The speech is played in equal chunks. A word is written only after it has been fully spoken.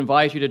I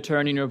invite you to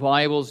turn in your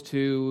Bibles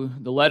to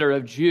the letter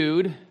of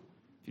Jude.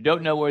 If you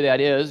don't know where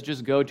that is,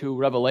 just go to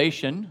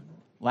Revelation,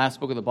 last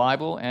book of the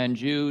Bible, and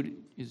Jude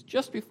is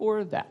just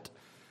before that.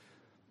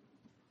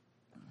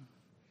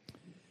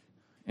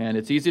 And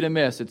it's easy to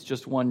miss. It's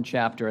just one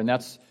chapter, and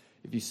that's,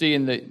 if you see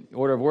in the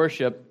order of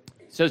worship,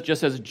 it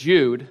just says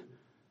Jude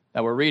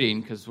that we're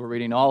reading, because we're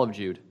reading all of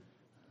Jude.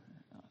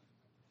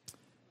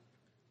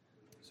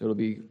 So it'll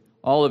be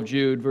all of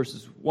Jude,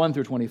 verses 1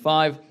 through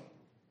 25.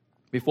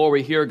 Before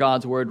we hear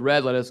God's word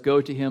read, let us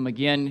go to him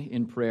again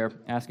in prayer,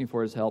 asking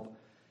for his help.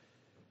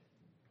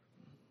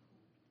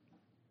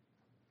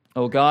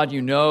 Oh God,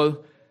 you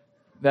know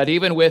that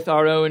even because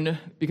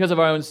of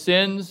our own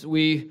sins,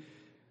 we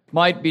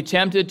might be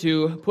tempted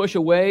to push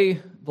away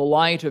the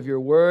light of your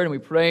word, and we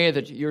pray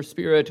that your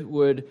Spirit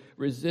would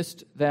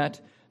resist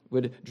that,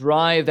 would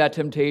drive that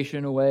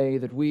temptation away,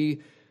 that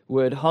we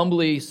would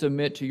humbly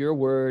submit to your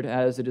word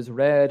as it is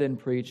read and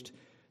preached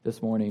this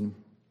morning.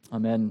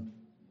 Amen.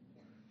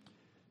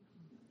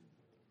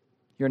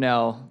 Hear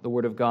now the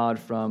word of God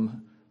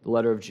from the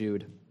letter of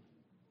Jude.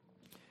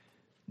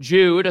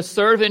 Jude, a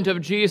servant of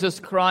Jesus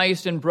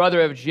Christ and brother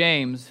of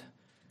James,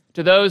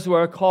 to those who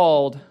are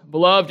called,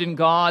 beloved in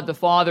God the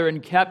Father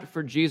and kept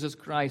for Jesus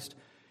Christ,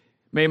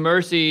 may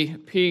mercy,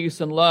 peace,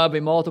 and love be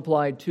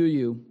multiplied to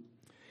you.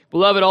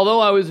 Beloved,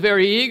 although I was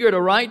very eager to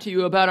write to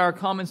you about our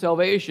common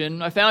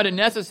salvation, I found it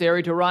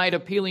necessary to write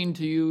appealing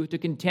to you to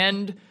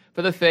contend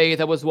for the faith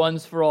that was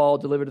once for all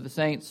delivered to the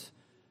saints.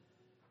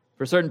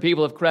 For certain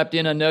people have crept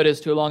in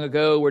unnoticed who long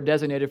ago were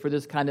designated for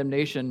this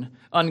condemnation,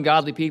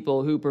 ungodly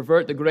people who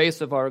pervert the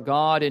grace of our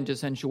God into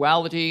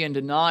sensuality and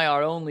deny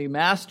our only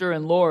Master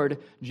and Lord,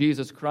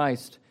 Jesus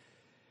Christ.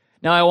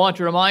 Now I want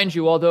to remind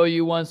you, although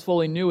you once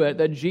fully knew it,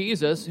 that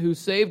Jesus, who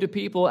saved a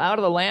people out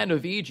of the land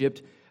of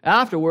Egypt,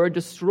 afterward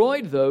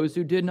destroyed those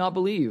who did not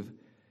believe.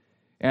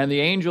 And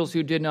the angels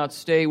who did not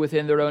stay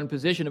within their own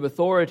position of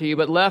authority,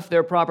 but left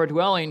their proper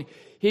dwelling,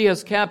 he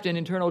has kept in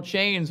eternal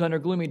chains under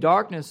gloomy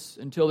darkness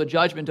until the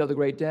judgment of the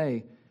great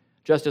day,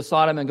 just as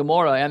Sodom and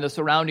Gomorrah and the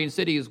surrounding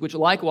cities, which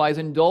likewise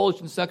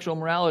indulged in sexual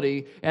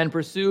immorality and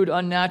pursued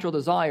unnatural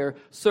desire,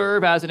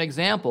 serve as an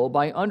example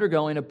by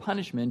undergoing a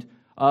punishment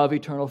of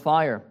eternal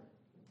fire.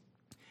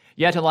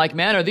 Yet in like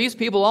manner, these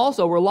people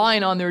also,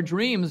 relying on their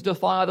dreams,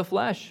 defile the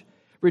flesh,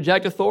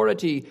 reject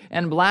authority,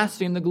 and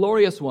blaspheme the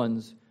glorious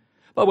ones.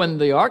 But when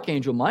the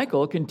archangel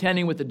Michael,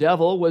 contending with the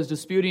devil, was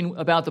disputing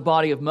about the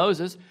body of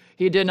Moses,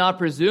 he did not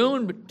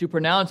presume to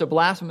pronounce a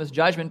blasphemous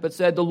judgment, but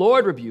said, "The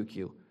Lord rebuke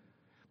you."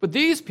 But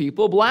these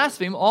people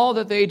blaspheme all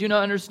that they do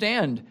not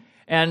understand,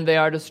 and they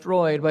are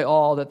destroyed by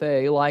all that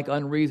they, like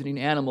unreasoning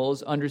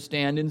animals,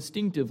 understand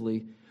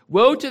instinctively.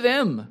 Woe to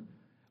them!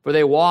 For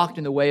they walked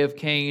in the way of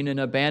Cain and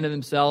abandoned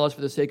themselves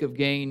for the sake of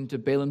gain to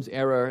Balaam's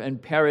error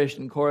and perished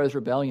in Korah's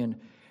rebellion.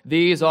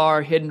 These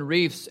are hidden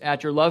reefs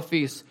at your love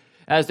feasts,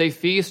 as they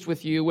feast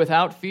with you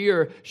without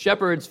fear,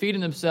 shepherds feeding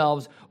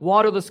themselves,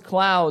 waterless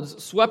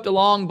clouds swept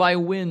along by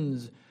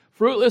winds,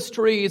 fruitless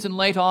trees in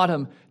late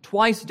autumn,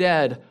 twice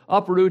dead,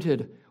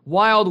 uprooted,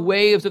 wild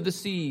waves of the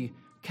sea,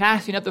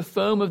 casting up the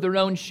foam of their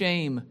own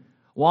shame,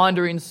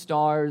 wandering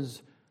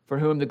stars, for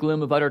whom the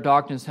gloom of utter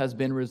darkness has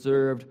been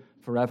reserved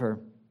forever.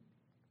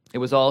 It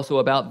was also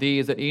about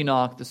these that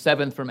Enoch, the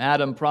seventh from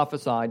Adam,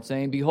 prophesied,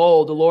 saying,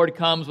 "Behold, the Lord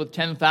comes with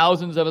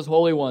 10,000s of his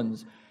holy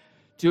ones,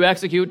 to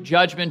execute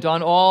judgment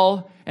on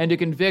all and to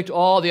convict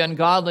all the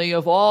ungodly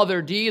of all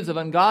their deeds of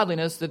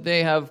ungodliness that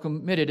they have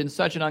committed in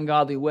such an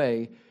ungodly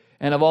way,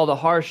 and of all the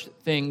harsh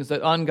things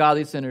that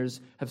ungodly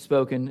sinners have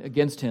spoken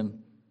against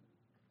him.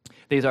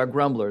 These are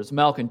grumblers,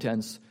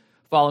 malcontents,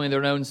 following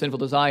their own sinful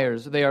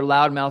desires. They are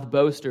loudmouth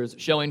boasters,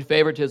 showing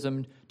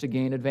favoritism to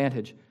gain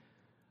advantage.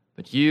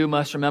 But you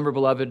must remember,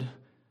 beloved,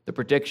 the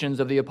predictions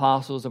of the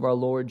apostles of our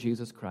Lord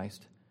Jesus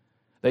Christ.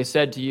 They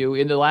said to you,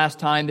 in the last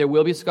time there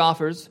will be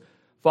scoffers,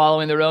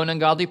 following their own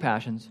ungodly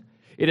passions.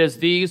 It is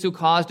these who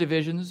cause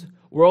divisions,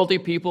 worldly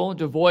people,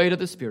 devoid of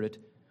the Spirit.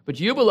 But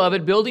you,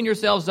 beloved, building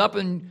yourselves up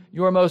in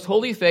your most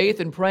holy faith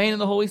and praying in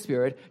the Holy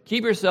Spirit,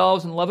 keep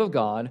yourselves in the love of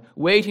God,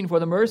 waiting for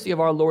the mercy of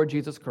our Lord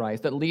Jesus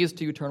Christ that leads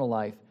to eternal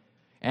life.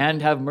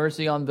 And have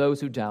mercy on those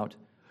who doubt.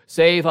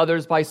 Save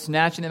others by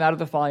snatching them out of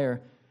the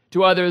fire.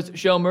 To others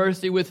show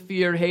mercy with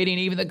fear, hating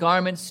even the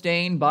garment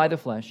stained by the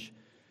flesh.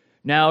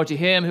 Now to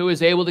him who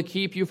is able to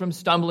keep you from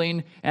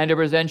stumbling and to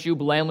present you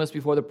blameless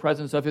before the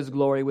presence of his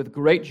glory with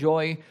great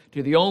joy,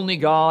 to the only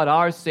God,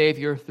 our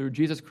Savior, through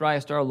Jesus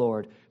Christ our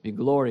Lord, be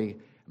glory,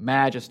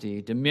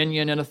 majesty,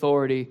 dominion, and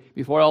authority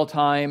before all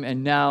time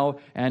and now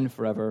and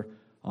forever.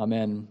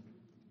 Amen.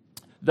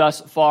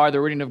 Thus far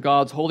the reading of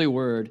God's holy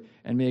word,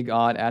 and may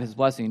God add his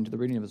blessing to the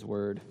reading of his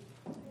word.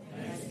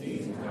 Thanks be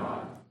to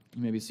God.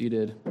 You may be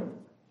seated.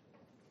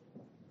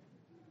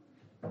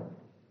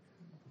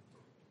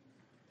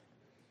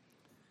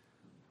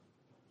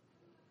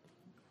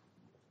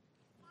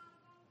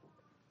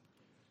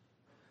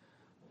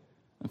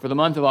 For the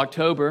month of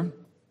October,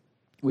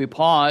 we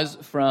pause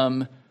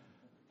from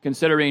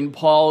considering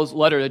Paul's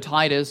letter to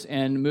Titus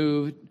and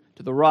move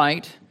to the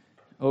right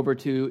over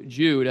to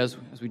Jude, as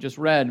we just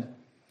read.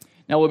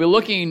 Now, we'll be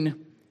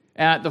looking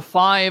at the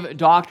 5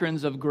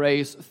 doctrines of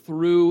grace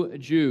through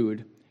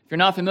Jude. If you're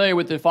not familiar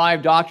with the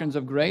 5 doctrines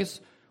of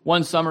grace,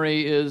 one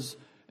summary is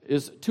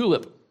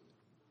TULIP.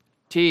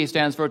 T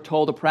stands for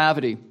total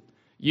depravity.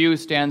 U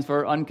stands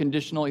for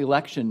unconditional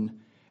election.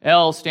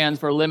 L stands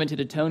for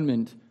limited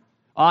atonement.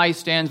 I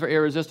stands for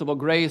irresistible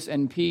grace.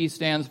 And P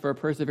stands for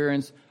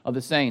perseverance of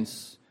the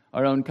saints.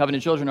 Our own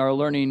covenant children are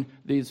learning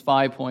these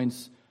 5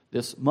 points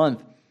this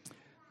month.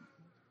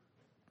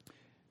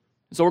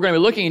 So we're going to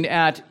be looking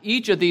at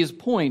each of these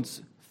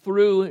points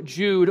through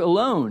Jude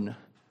alone.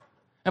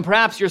 And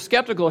perhaps you're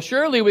skeptical.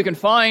 Surely we can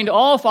find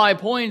all 5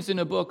 points in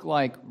a book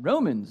like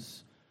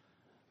Romans.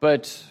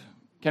 But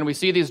can we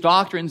see these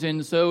doctrines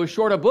in so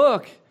short a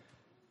book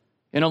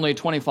in only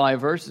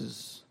 25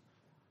 verses?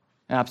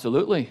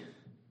 Absolutely.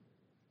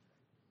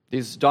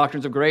 These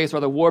doctrines of grace are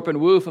the warp and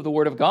woof of the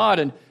Word of God,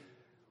 and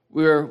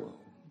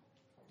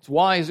it's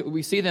wise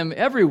we see them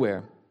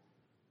everywhere.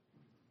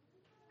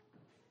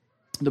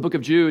 The book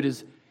of Jude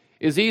is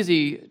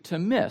easy to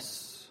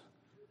miss,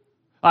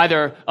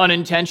 either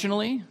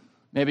unintentionally.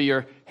 Maybe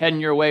you're heading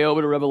your way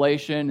over to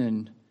Revelation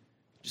and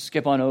just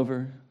skip on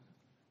over,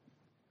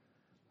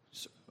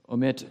 just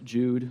omit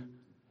Jude.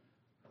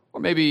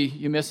 Or maybe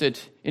you miss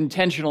it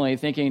intentionally,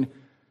 thinking,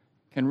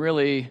 can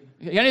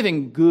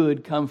anything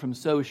good come from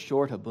so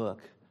short a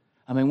book?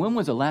 I mean, when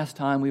was the last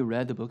time we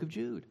read the book of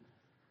Jude?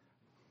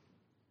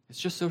 It's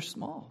just so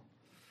small.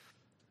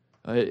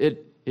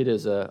 It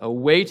is a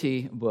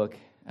weighty book,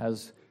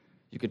 as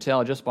you could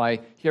tell just by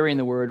hearing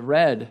the word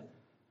read.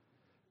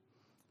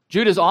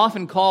 Jude is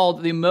often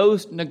called the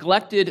most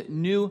neglected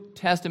New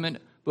Testament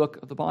book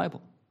of the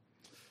Bible.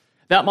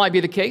 That might be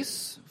the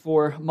case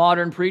for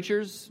modern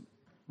preachers,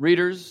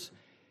 readers.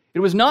 It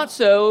was not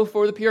so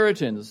for the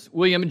Puritans.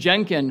 William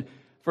Jenkin,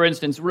 for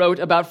instance, wrote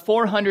about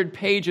 400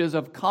 pages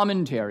of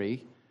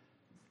commentary,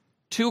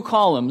 2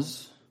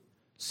 columns,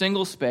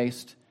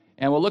 single-spaced,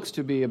 and what looks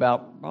to be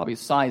about probably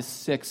size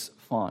 6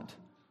 font.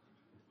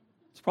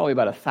 It's probably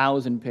about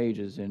 1,000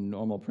 pages in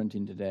normal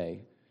printing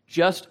today,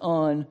 just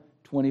on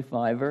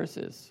 25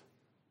 verses.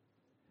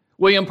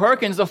 William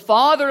Perkins, the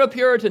father of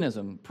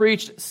Puritanism,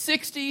 preached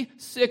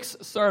 66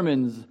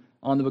 sermons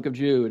on the book of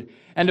Jude.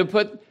 And to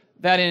put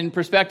that in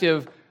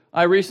perspective,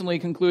 I recently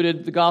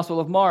concluded the Gospel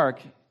of Mark,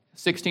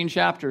 16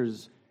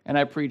 chapters, and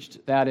I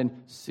preached that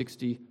in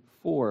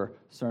 64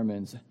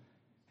 sermons.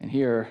 And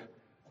here,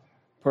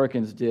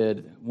 Perkins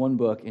did one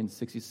book in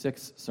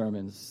 66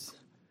 sermons.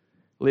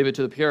 Leave it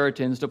to the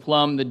Puritans to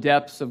plumb the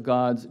depths of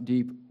God's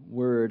deep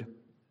word.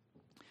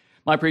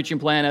 My preaching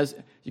plan, as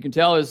you can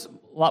tell, is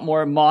a lot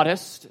more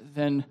modest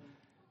than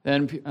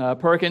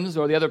Perkins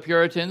or the other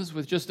Puritans,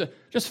 with just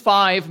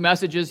 5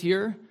 messages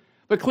here.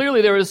 But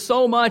clearly there is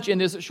so much in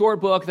this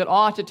short book that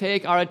ought to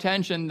take our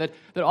attention, that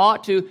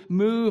ought to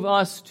move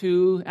us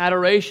to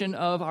adoration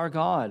of our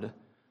God.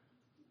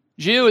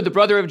 Jude, the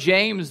brother of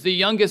James, the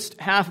youngest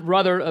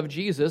half-brother of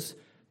Jesus,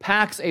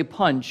 packs a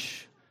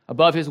punch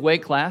above his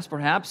weight class,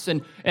 perhaps,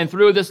 and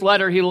through this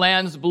letter he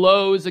lands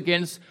blows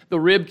against the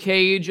rib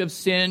cage of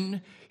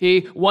sin.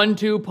 He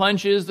 1-2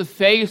 punches the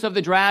face of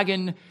the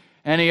dragon,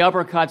 and he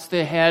uppercuts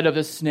the head of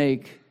the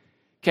snake,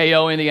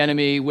 KOing the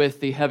enemy with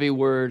the heavy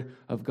word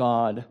of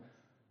God.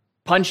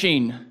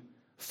 Punching,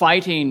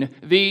 fighting,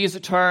 these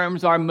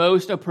terms are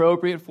most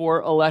appropriate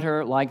for a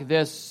letter like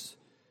this,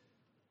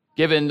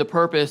 given the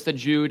purpose that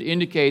Jude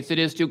indicates. It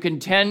is to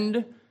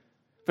contend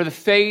for the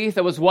faith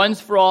that was once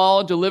for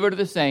all delivered to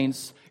the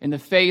saints in the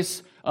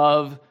face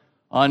of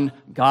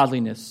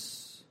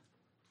ungodliness.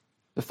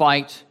 The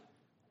fight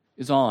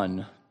is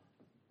on.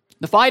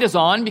 The fight is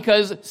on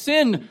because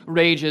sin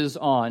rages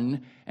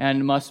on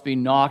and must be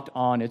knocked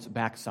on its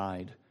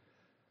backside.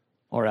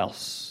 Or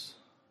else.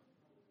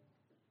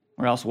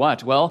 Or else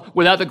what? Well,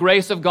 without the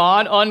grace of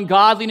God,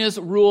 ungodliness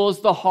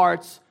rules the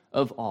hearts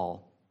of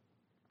all.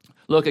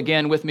 Look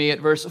again with me at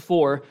verse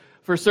 4.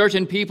 For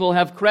certain people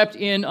have crept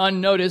in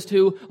unnoticed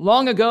who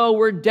long ago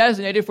were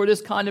designated for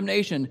this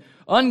condemnation.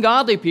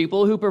 Ungodly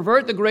people who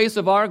pervert the grace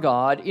of our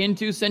God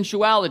into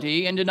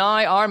sensuality and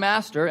deny our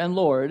Master and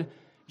Lord,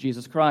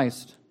 Jesus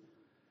Christ.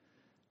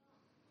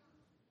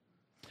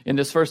 In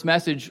this first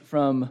message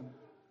from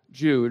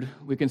Jude,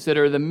 we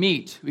consider the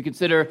meat. We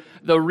consider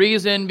the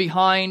reason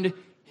behind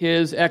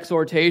his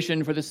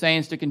exhortation for the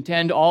saints to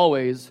contend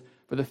always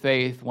for the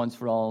faith once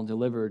for all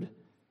delivered.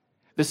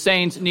 The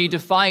saints need to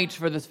fight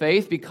for this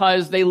faith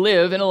because they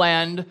live in a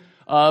land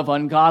of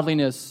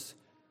ungodliness.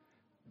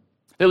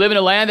 They live in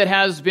a land that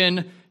has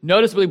been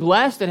noticeably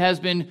blessed, that has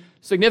been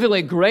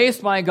significantly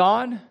graced by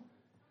God.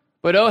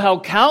 But oh, how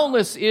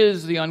countless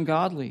is the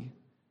ungodly.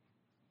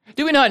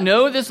 Do we not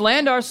know this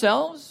land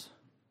ourselves?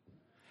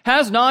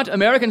 Has not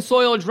American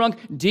soil drunk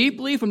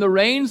deeply from the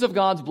rains of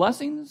God's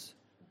blessings?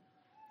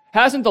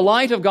 Hasn't the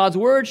light of God's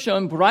word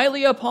shone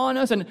brightly upon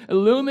us and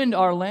illumined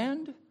our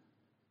land?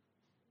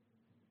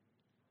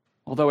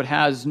 Although it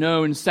has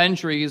known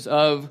centuries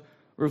of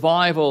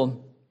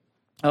revival,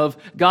 of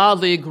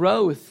godly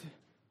growth,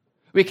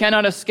 We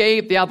cannot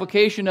escape the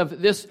application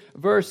of this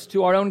verse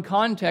to our own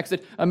context,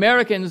 that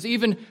Americans,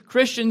 even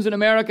Christians in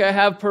America,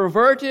 have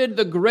perverted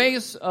the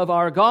grace of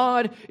our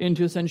God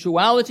into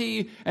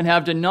sensuality and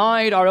have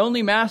denied our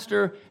only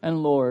Master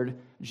and Lord,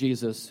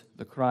 Jesus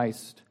the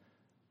Christ.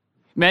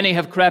 Many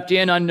have crept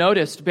in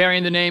unnoticed,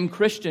 bearing the name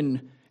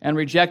Christian and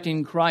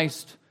rejecting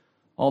Christ,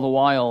 all the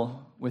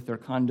while with their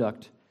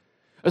conduct.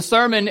 A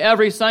sermon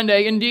every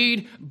Sunday,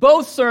 indeed,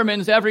 both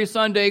sermons every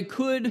Sunday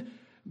could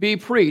be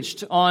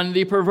preached on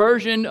the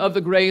perversion of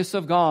the grace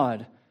of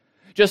God,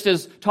 just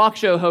as talk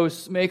show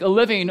hosts make a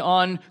living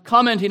on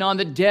commenting on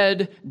the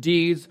dead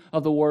deeds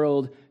of the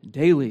world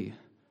daily.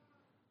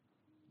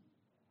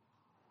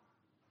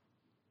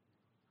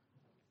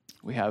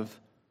 We have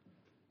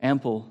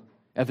ample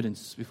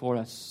evidence before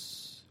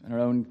us in our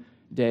own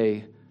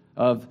day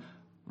of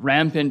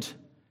rampant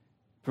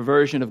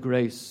perversion of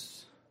grace.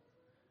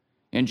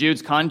 In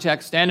Jude's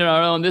context and in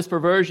our own, this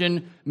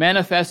perversion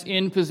manifests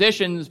in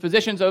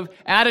positions of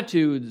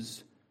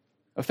attitudes,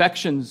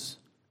 affections,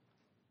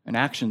 and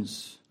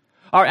actions.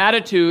 Our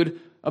attitude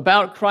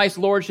about Christ's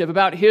lordship,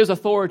 about his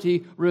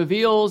authority,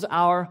 reveals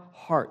our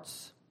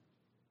hearts.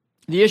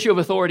 The issue of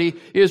authority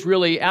is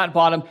really, at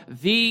bottom,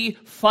 the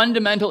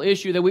fundamental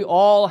issue that we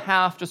all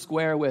have to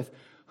square with.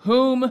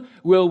 Whom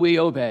will we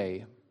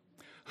obey?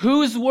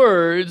 Whose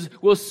words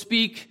will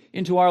speak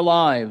into our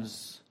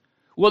lives?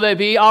 Will they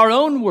be our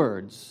own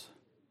words?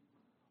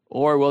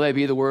 Or will they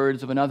be the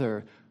words of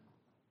another?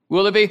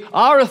 Will it be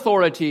our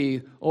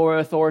authority or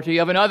authority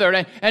of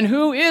another? And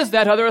who is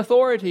that other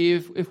authority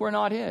if we're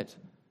not it?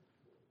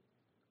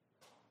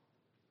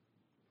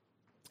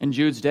 In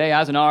Jude's day,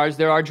 as in ours,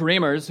 there are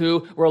dreamers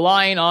who,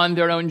 relying on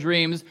their own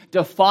dreams,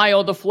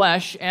 defile the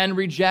flesh and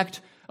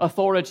reject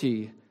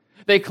authority.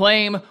 They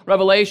claim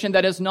revelation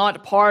that is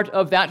not part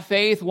of that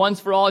faith once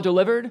for all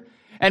delivered.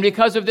 And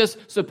because of this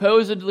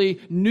supposedly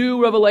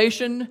new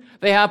revelation,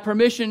 they have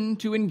permission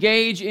to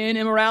engage in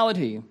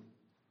immorality.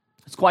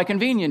 It's quite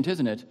convenient,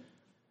 isn't it?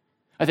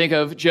 I think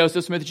of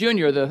Joseph Smith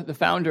Jr., the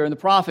founder and the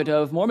prophet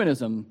of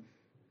Mormonism.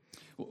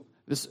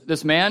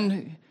 This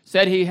man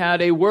said he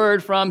had a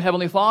word from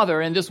Heavenly Father,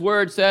 and this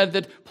word said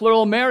that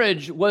plural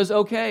marriage was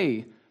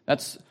okay.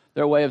 That's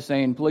their way of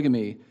saying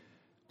polygamy.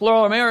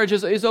 Plural marriage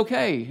is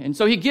okay. And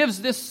so he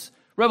gives this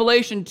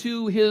revelation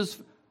to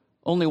his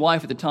only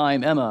wife at the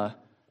time, Emma.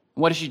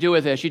 What does she do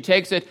with it? She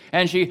takes it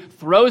and she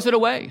throws it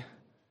away.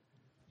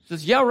 She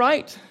says, yeah,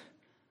 right.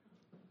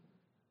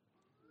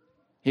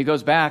 He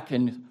goes back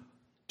and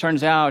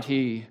turns out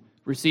he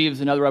receives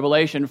another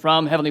revelation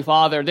from Heavenly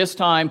Father, this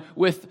time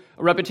with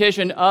a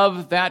repetition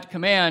of that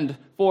command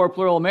for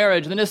plural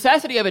marriage, the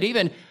necessity of it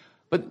even.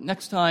 But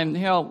next time,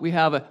 we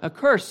have a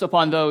curse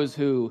upon those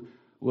who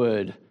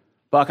would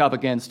buck up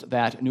against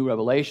that new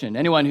revelation.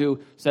 Anyone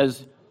who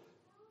says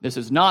this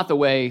is not the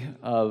way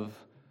of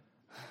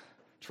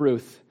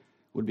truth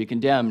would be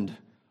condemned.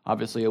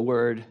 Obviously, a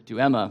word to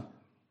Emma.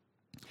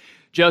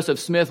 Joseph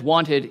Smith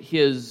wanted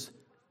his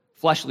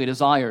fleshly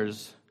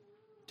desires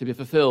to be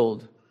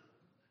fulfilled.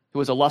 He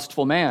was a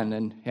lustful man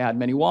and had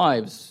many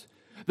wives.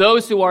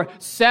 Those who are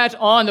set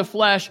on the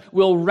flesh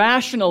will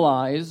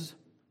rationalize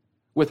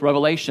with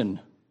revelation.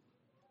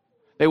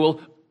 They will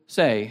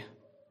say,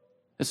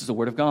 this is the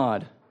word of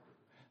God.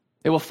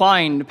 They will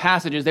find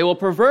passages. They will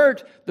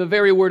pervert the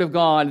very word of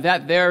God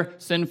that their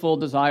sinful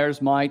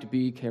desires might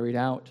be carried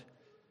out.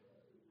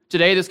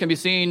 Today, this can be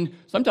seen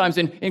sometimes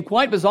in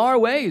quite bizarre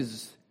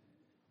ways,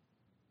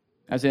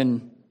 as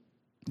in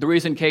the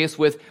recent case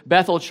with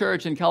Bethel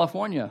Church in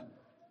California.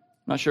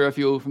 I'm not sure if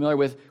you're familiar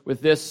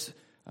with this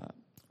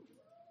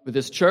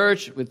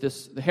church, with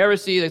the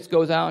heresy that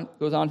goes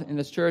on in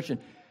this church,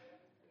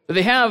 but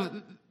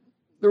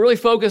they're really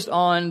focused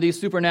on the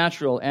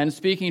supernatural and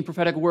speaking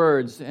prophetic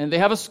words, and they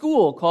have a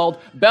school called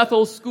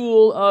Bethel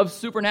School of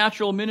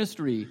Supernatural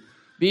Ministry,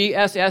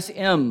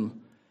 BSSM.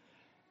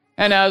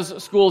 And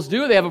as schools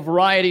do, they have a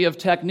variety of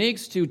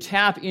techniques to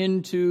tap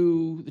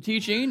into the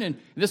teaching, and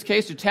in this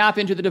case, to tap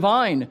into the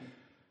divine.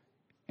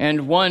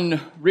 And one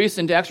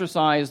recent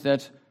exercise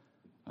that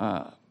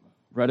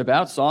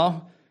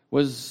saw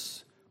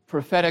was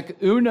prophetic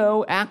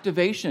Uno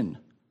activation.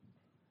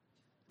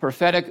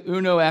 Prophetic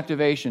Uno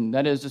activation.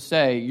 That is to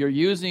say, you're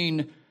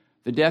using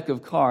the deck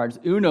of cards,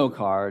 Uno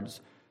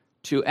cards,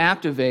 to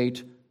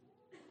activate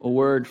a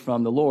word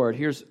from the Lord.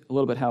 Here's a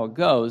little bit how it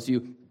goes.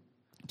 You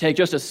take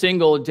just a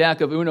single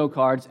deck of Uno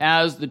cards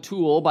as the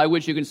tool by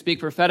which you can speak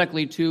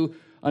prophetically to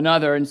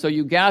another. And so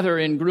you gather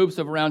in groups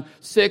of around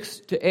 6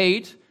 to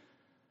 8,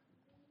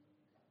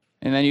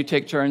 and then you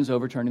take turns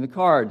overturning the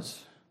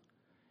cards.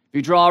 If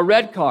you draw a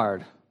red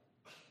card,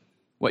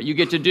 what you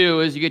get to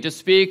do is you get to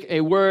speak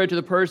a word to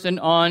the person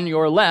on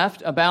your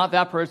left about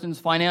that person's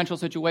financial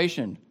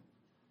situation.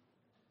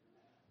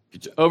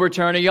 If you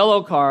overturn a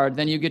yellow card,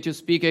 then you get to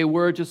speak a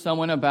word to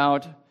someone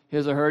about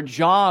his or her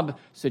job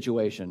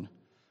situation.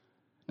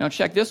 Now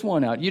check this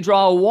one out. You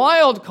draw a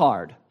wild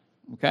card,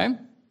 okay?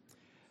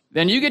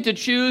 Then you get to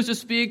choose to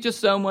speak to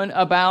someone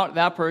about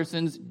that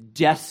person's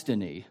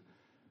destiny.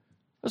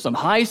 There's some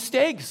high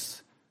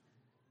stakes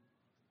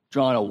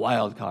drawing a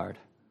wild card.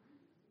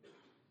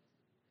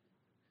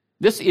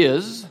 This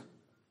is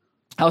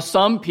how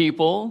some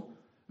people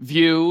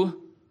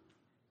view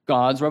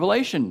God's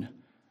revelation.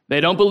 They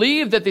don't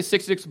believe that the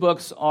 66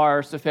 books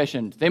are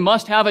sufficient. They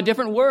must have a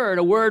different word,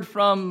 a word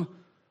from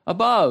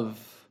above,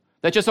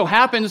 that just so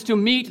happens to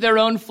meet their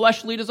own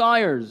fleshly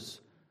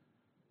desires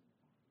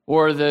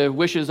or the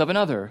wishes of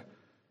another.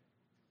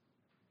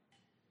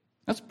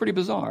 That's pretty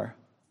bizarre.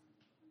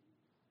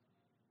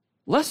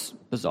 Less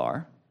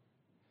bizarre,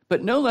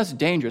 but no less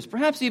dangerous,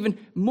 perhaps even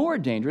more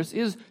dangerous,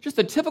 is just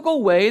the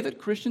typical way that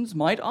Christians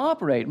might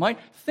operate, might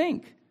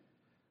think.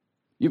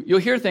 You'll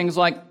hear things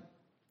like,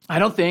 I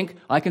don't think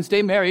I can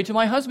stay married to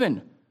my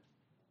husband.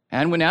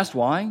 And when asked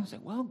why, you say,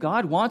 well,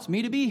 God wants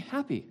me to be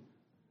happy.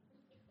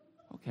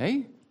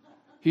 Okay,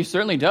 He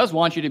certainly does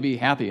want you to be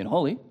happy and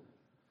holy.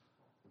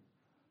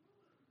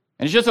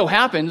 And it just so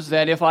happens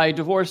that if I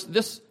divorce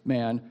this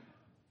man,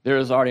 there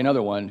is already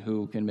another one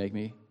who can make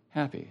me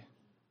happy.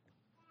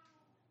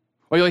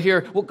 Or you'll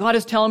hear, well, God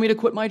is telling me to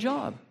quit my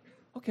job.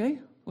 Okay,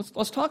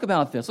 let's talk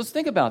about this. Let's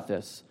think about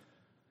this.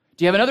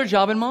 Do you have another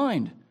job in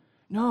mind?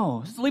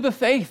 No, it's a leap of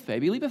faith,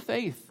 baby, leap of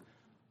faith.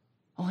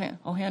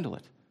 I'll handle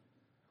it.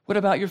 What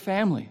about your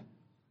family?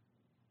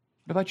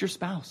 What about your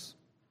spouse?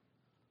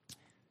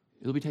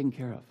 It'll be taken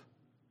care of.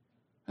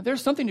 Now,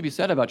 there's something to be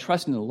said about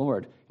trusting the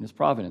Lord in His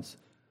providence.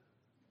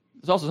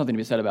 There's also something to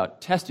be said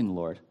about testing the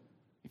Lord.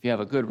 If you have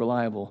a good,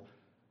 reliable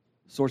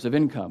source of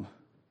income,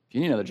 if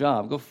you need another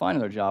job, go find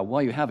another job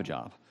while you have a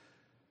job.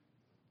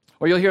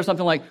 Or you'll hear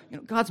something like,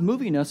 God's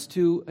moving us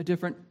to a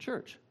different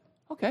church.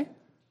 Okay,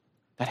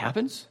 that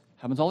happens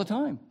all the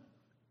time.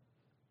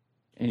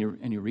 Any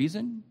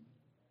reason?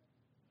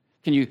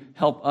 Can you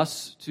help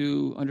us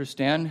to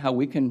understand how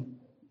we can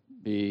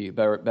be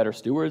better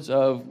stewards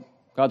of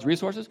God's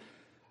resources?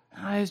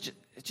 It's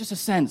just a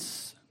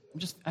sense.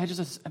 I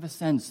just have a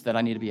sense that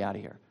I need to be out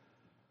of here.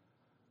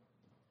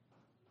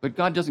 But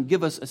God doesn't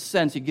give us a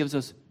sense. He gives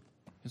us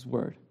His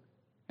Word.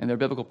 And there are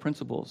biblical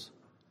principles.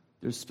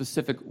 There's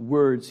specific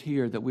words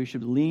here that we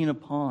should lean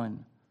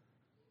upon.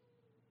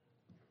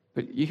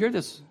 But you hear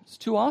this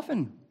too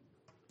often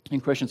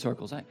in Christian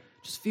circles. I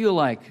just feel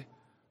like,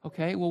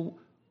 okay, well,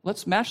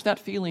 let's match that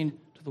feeling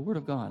to the Word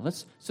of God.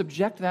 Let's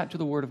subject that to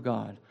the Word of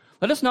God.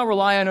 Let us not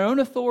rely on our own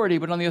authority,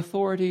 but on the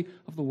authority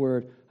of the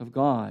Word of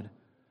God.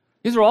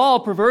 These are all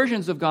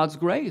perversions of God's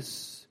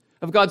grace,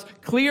 of God's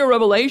clear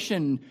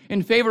revelation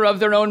in favor of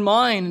their own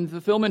mind and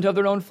fulfillment of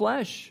their own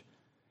flesh.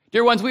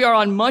 Dear ones, we are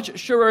on much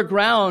surer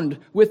ground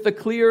with the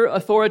clear,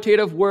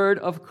 authoritative Word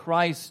of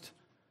Christ.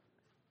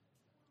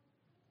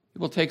 It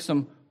will take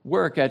some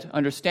work at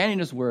understanding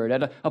His Word,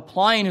 at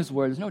applying His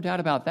Word. There's no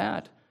doubt about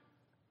that.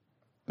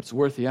 But it's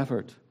worth the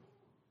effort.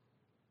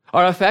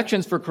 Our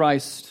affections for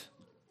Christ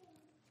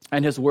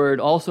and His Word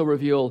also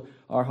reveal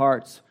our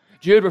hearts.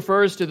 Jude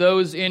refers to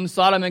those in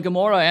Sodom and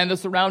Gomorrah and the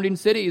surrounding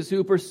cities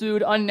who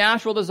pursued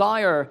unnatural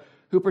desire,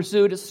 who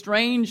pursued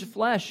strange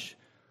flesh.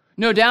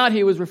 No doubt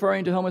he was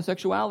referring to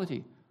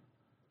homosexuality.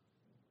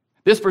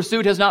 This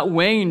pursuit has not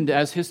waned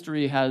as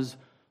history has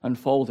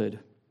unfolded.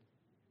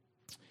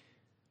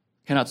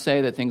 Cannot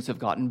say that things have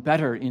gotten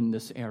better in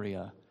this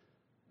area.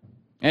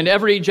 And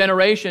every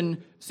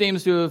generation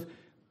seems to have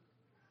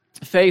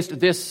faced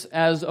this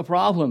as a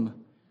problem.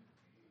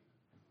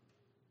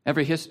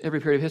 Every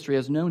period of history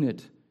has known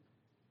it.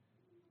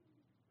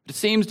 It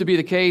seems to be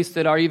the case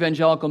that our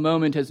evangelical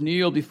moment has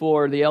kneeled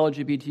before the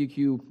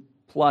LGBTQ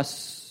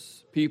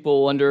plus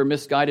people under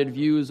misguided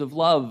views of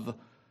love,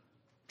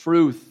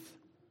 truth,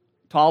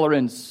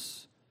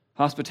 tolerance,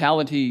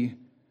 hospitality,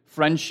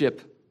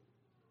 friendship,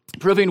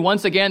 proving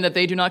once again that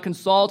they do not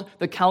consult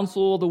the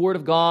counsel of the Word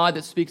of God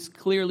that speaks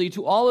clearly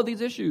to all of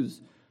these issues.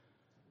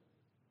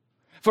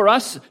 For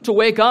us to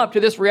wake up to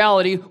this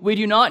reality, we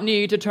do not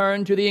need to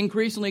turn to the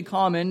increasingly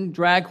common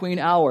drag queen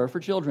hour for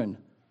children,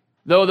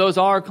 though those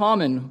are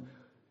common,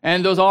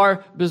 and those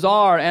are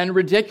bizarre and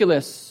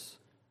ridiculous.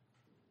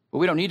 But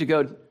we don't need to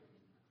go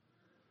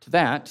to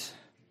that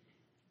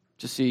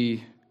to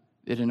see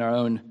it in our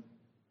own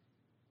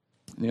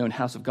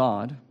house of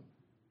God.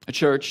 A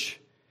church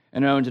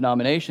in our own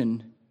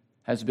denomination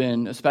has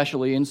been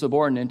especially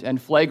insubordinate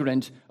and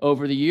flagrant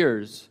over the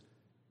years.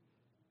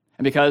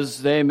 And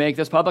because they make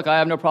this public, I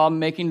have no problem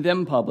making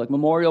them public.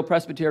 Memorial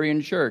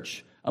Presbyterian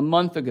Church, a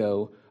month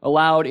ago,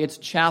 allowed its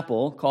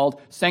chapel, called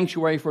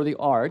Sanctuary for the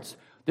Arts,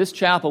 this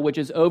chapel, which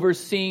is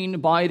overseen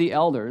by the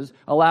elders,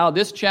 allowed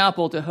this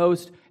chapel to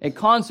host a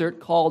concert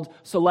called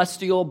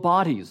Celestial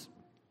Bodies.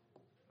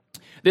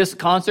 This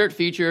concert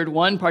featured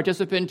one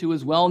participant who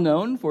is well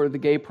known for the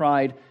gay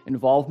pride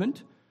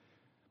involvement.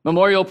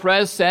 Memorial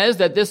Pres says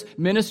that this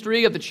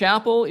ministry of the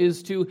chapel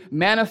is to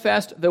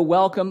manifest the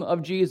welcome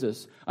of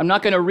Jesus. I'm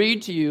not going to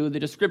read to you the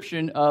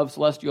description of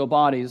Celestial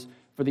Bodies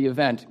for the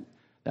event.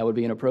 That would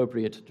be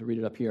inappropriate to read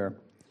it up here.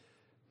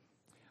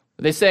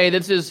 They say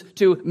this is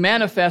to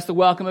manifest the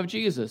welcome of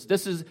Jesus.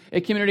 This is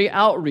a community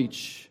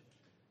outreach.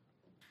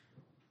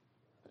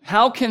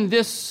 How can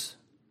this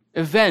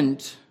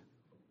event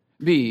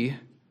be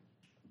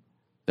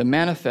the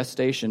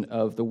manifestation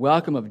of the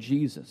welcome of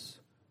Jesus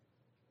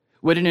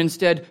when it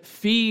instead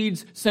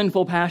feeds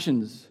sinful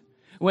passions,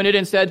 when it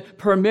instead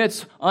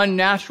permits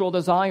unnatural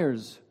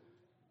desires,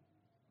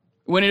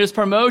 when it is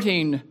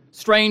promoting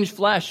strange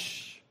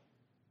flesh.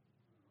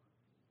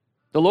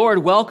 The Lord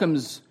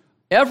welcomes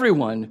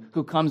everyone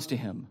who comes to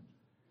him,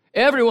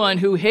 everyone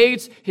who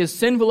hates his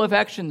sinful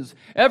affections,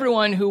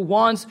 everyone who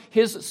wants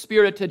his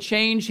Spirit to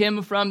change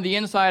him from the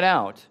inside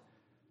out.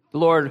 The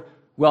Lord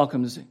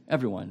welcomes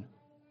everyone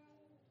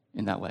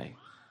in that way.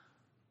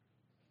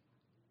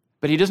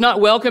 But he does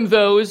not welcome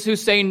those who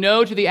say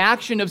no to the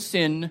action of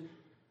sin,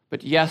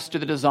 but yes to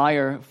the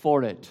desire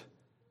for it.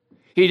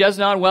 He does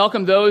not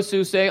welcome those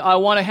who say, I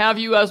want to have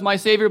you as my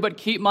Savior, but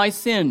keep my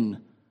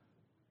sin.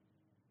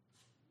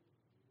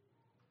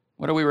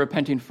 What are we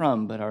repenting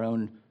from but our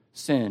own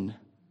sin?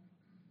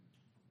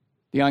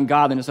 The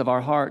ungodliness of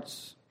our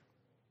hearts.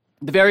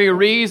 The very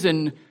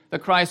reason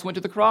that Christ went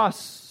to the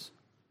cross.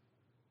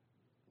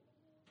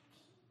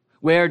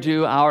 Where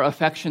do our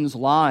affections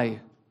lie?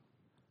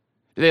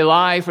 Do they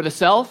lie for the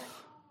self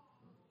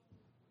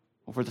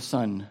or for the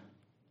Son?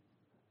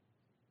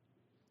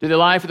 Do they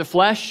lie for the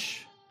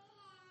flesh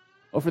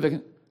or for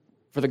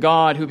the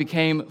God who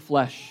became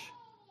flesh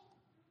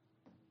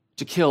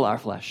to kill our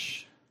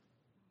flesh?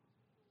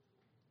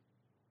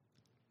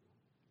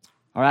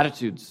 Our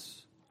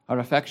attitudes, our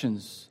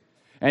affections,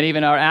 and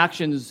even our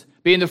actions,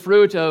 being the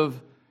fruit of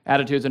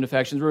attitudes and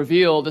affections,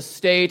 reveal the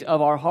state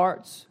of our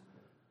hearts.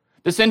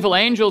 The sinful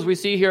angels we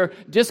see here,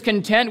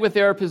 discontent with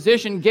their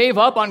position, gave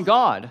up on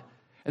God,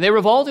 and they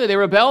revolted, they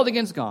rebelled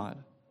against God.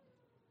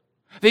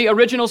 The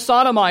original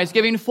sodomites,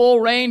 giving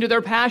full rein to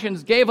their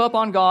passions, gave up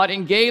on God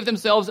and gave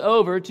themselves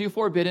over to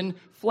forbidden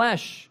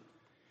flesh.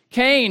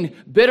 Cain,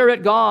 bitter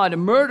at God,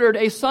 murdered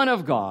a son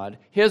of God,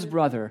 his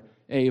brother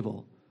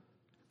Abel.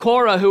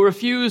 Korah, who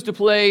refused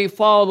to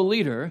follow the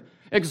leader,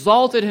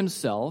 exalted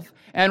himself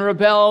and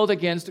rebelled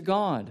against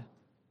God.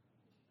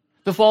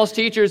 The false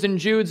teachers in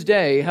Jude's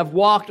day have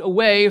walked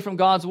away from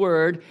God's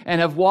word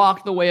and have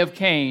walked the way of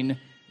Cain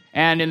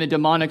and in the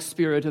demonic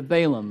spirit of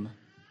Balaam.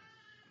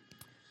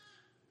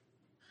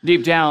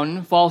 Deep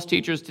down, false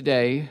teachers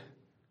today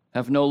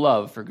have no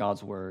love for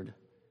God's word.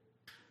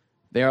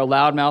 They are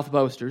loudmouth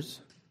boasters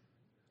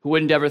who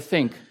wouldn't ever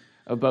think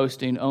of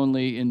boasting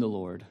only in the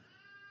Lord.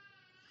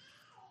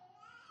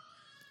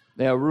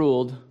 They are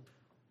ruled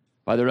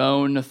by their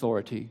own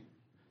authority,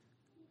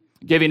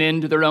 giving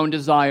in to their own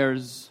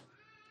desires.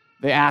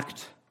 They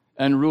act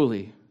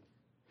unruly.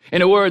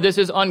 In a word, this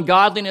is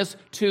ungodliness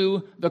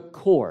to the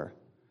core.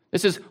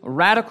 This is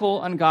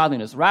radical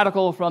ungodliness.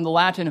 Radical from the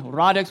Latin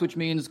radix, which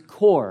means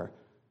core.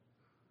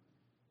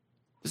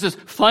 This is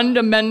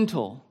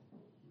fundamental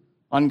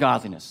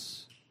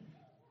ungodliness.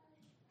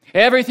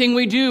 Everything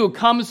we do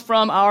comes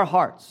from our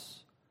hearts.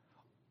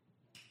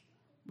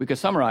 We could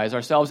summarize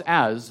ourselves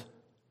as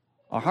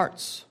our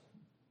hearts.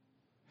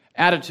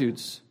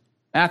 Attitudes,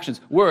 actions,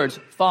 words,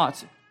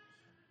 thoughts.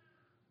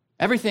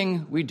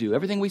 Everything we do,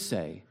 everything we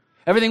say,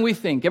 everything we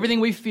think, everything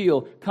we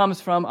feel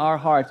comes from our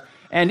hearts.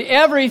 And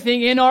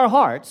everything in our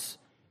hearts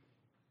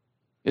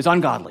is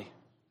ungodly.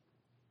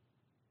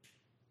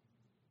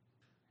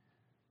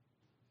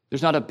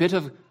 There's not a bit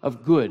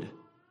of good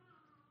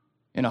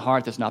in a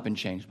heart that's not been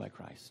changed by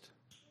Christ.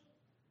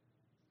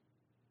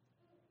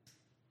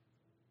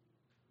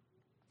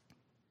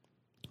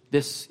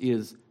 This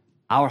is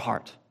our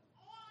heart,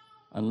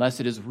 unless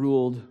it is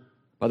ruled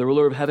by the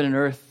ruler of heaven and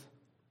earth,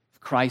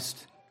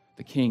 Christ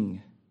the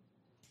King.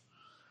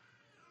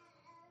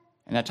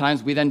 And at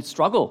times we then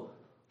struggle.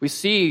 We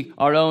see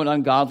our own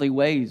ungodly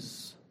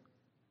ways.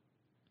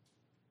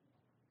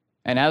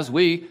 And as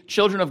we,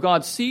 children of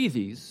God, see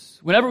these,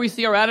 whenever we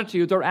see our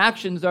attitudes, our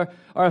actions, our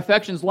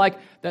affections like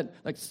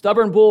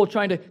stubborn bull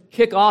trying to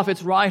kick off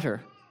its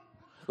rider,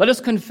 let us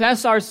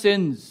confess our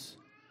sins,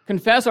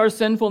 confess our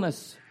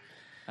sinfulness,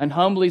 and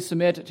humbly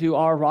submit to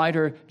our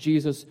rider,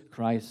 Jesus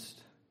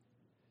Christ.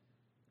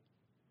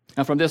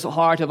 And from this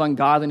heart of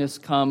ungodliness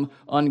come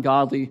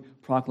ungodly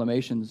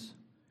proclamations.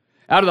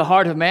 Out of the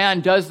heart of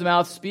man does the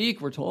mouth speak,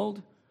 we're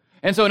told.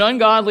 And so an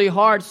ungodly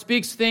heart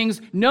speaks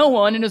things no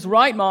one in his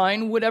right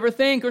mind would ever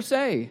think or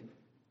say.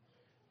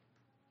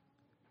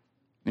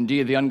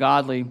 Indeed, the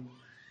ungodly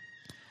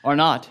are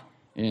not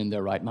in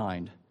their right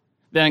mind.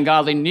 The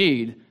ungodly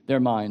need their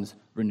minds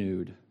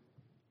renewed,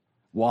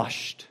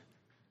 washed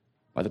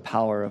by the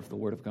power of the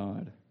Word of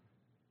God.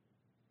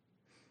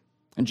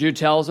 And Jude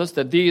tells us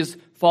that these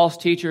false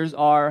teachers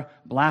are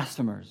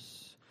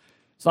blasphemers.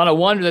 It's not a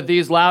wonder that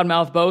these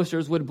loudmouth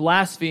boasters would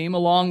blaspheme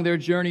along their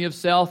journey of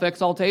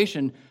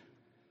self-exaltation.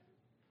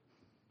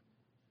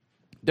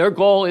 Their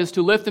goal is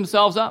to lift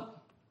themselves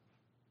up.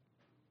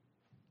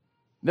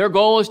 Their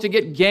goal is to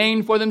get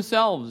gain for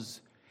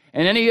themselves.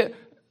 And any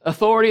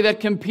authority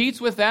that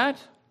competes with that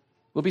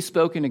will be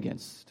spoken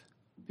against,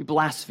 be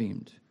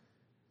blasphemed.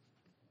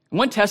 And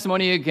one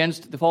testimony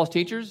against the false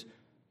teachers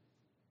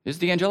is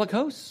the angelic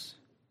hosts.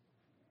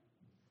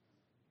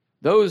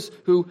 Those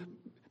who,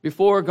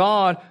 before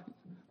God,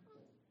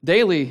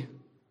 daily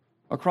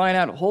are crying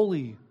out,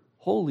 holy,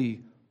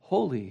 holy,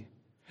 holy.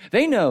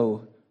 They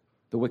know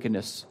the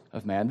wickedness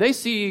of man. They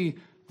see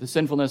the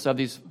sinfulness of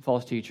these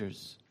false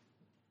teachers.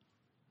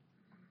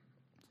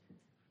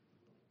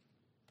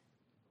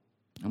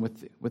 And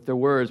with their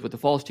words, with the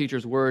false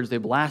teachers' words, they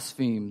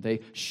blaspheme, they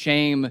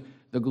shame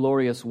the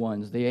glorious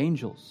ones, the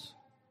angels.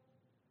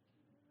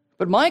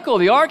 But Michael,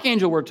 the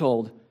archangel, we're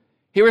told,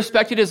 he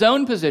respected his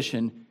own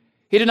position.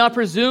 He did not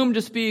presume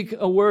to speak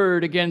a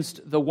word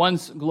against the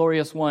once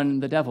glorious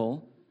one, the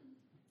devil,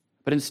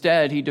 but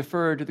instead he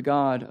deferred to the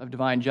God of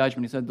divine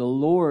judgment. He said, "The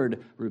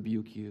Lord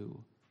rebuke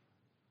you."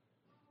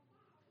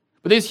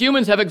 But these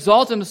humans have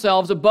exalted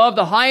themselves above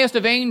the highest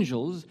of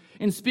angels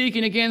in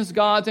speaking against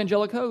God's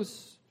angelic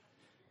hosts.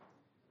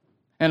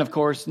 And of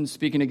course, in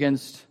speaking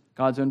against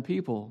God's own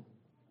people,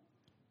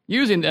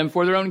 using them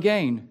for their own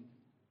gain.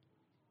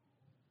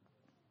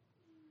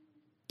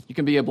 You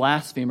can be a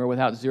blasphemer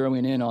without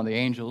zeroing in on the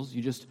angels.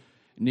 You just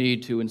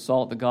need to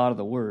insult the God of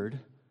the Word.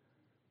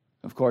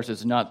 Of course,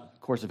 it's not a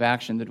course of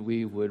action that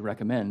we would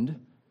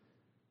recommend.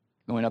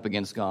 Going up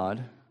against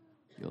God,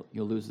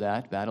 you'll lose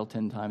that battle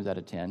 10 times out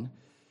of 10.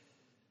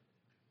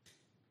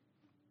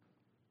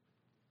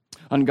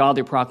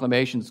 Ungodly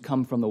proclamations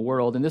come from the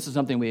world, and this is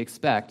something we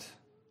expect.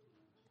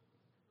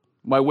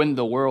 Why wouldn't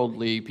the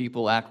worldly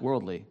people act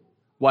worldly?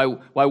 Why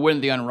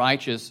wouldn't the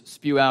unrighteous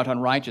spew out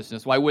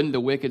unrighteousness? Why wouldn't the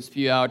wicked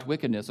spew out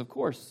wickedness? Of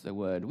course they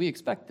would. We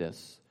expect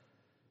this.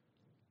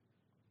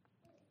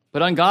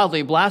 But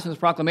ungodly, blasphemous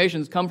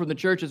proclamations come from the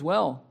church as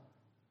well.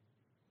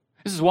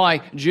 This is why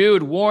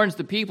Jude warns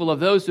the people of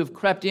those who have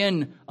crept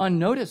in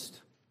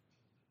unnoticed.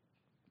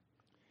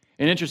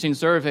 An interesting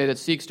survey that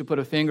seeks to put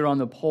a finger on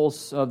the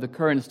pulse of the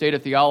current state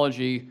of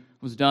theology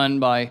was done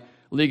by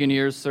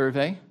Ligonier's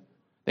survey.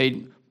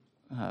 They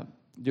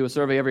do a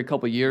survey every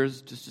couple of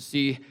years just to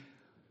see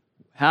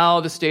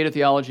how the state of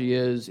theology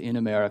is in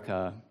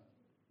America.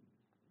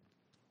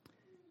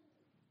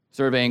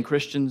 Surveying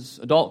Christians,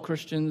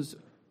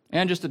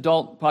 and just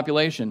adult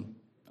population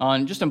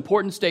on just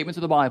important statements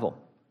of the Bible.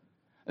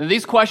 And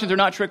these questions are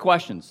not trick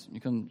questions. You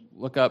can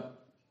look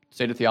up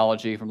State of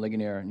Theology from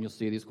Ligonier and you'll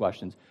see these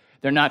questions.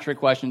 They're not trick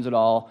questions at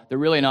all. They're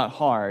really not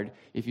hard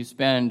if you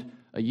spend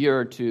a year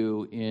or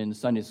two in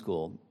Sunday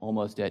school,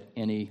 almost at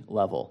any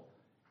level.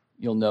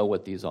 You'll know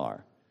what these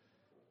are.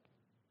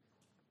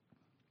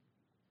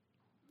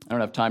 I don't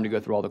have time to go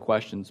through all the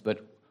questions,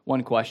 but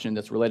one question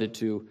that's related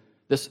to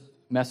this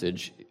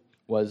message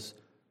was,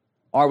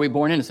 are we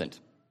born innocent?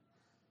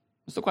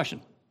 That's the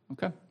question,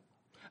 okay?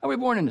 Are we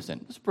born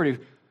innocent? That's a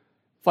pretty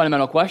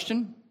fundamental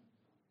question.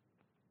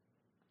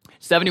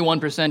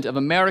 71% of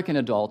American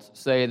adults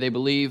say they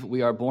believe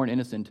we are born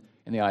innocent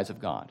in the eyes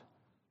of God.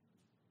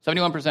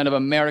 71% of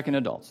American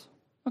adults.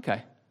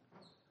 Okay.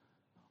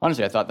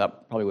 Honestly, I thought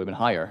that probably would have been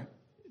higher,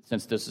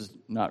 since this is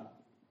not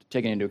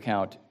taking into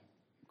account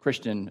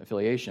Christian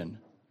affiliation.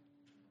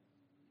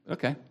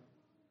 Okay.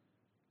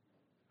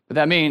 But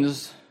that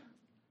means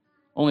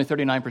only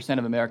 39%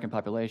 of American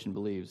population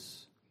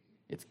believes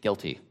it's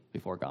guilty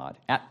before God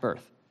at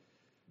birth.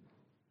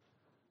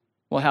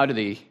 Well, how do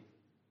the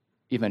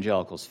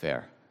evangelicals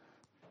fare?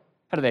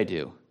 How do they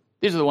do?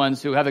 These are the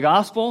ones who have the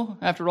gospel,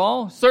 after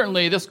all.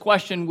 Certainly, this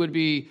question would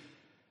be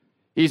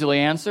easily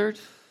answered.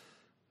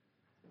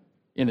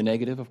 In the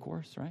negative, of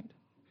course, right?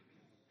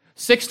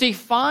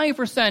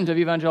 65% of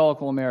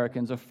evangelical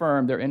Americans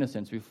affirm their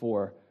innocence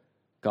before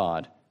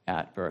God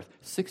at birth.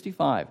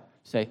 65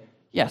 say,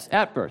 yes,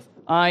 at birth,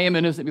 I am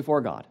innocent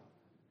before God.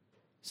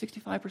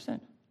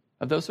 65%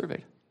 of those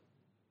surveyed.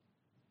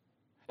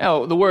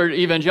 Now, the word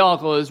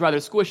evangelical is rather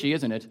squishy,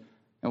 isn't it?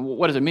 And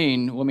what does it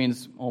mean? Well, it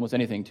means almost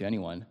anything to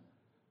anyone.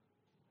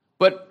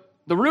 But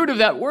the root of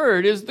that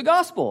word is the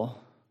gospel.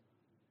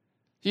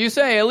 You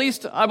say, at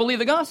least I believe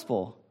the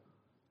gospel.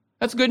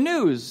 That's good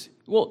news.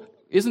 Well,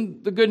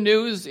 isn't the good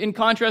news in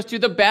contrast to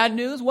the bad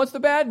news? What's the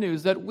bad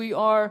news? That we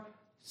are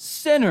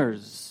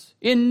sinners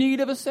in need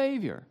of a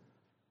Savior.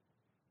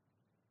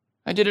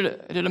 I did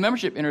a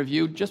membership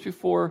interview just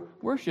before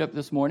worship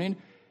this morning,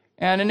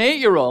 and an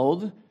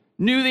 8-year-old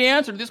knew the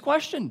answer to this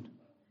question.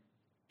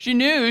 She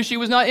knew she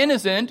was not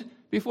innocent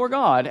before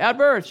God at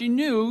birth. She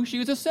knew she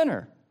was a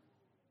sinner.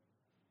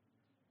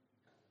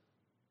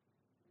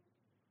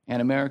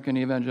 And American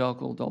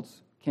evangelical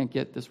adults can't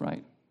get this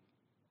right.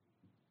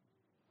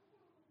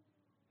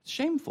 It's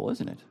shameful,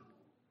 isn't it?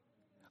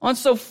 On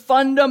so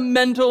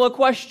fundamental a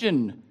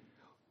question.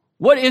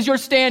 What is your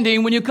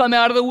standing when you come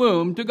out of the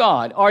womb to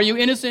God? Are you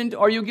innocent?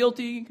 Are you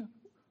guilty?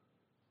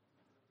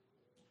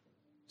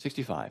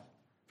 65%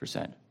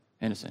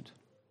 innocent.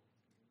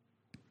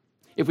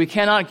 If we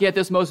cannot get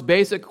this most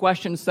basic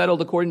question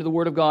settled according to the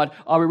Word of God,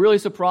 are we really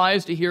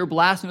surprised to hear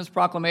blasphemous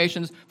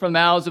proclamations from the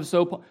mouths of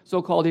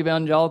so-called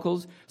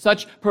evangelicals?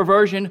 Such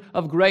perversion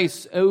of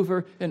grace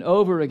over and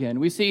over again.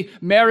 We see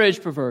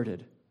marriage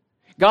perverted.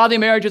 Godly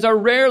marriages are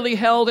rarely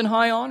held in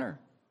high honor.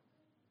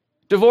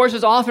 Divorce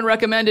is often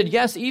recommended,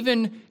 yes,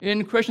 even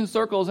in Christian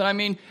circles, and I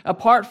mean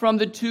apart from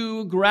the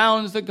two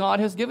grounds that God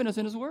has given us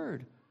in His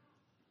Word.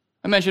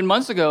 I mentioned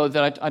months ago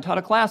that I taught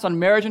a class on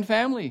marriage and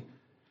family.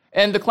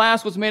 And the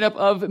class was made up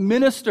of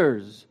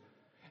ministers.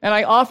 And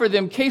I offered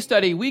them case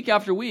study week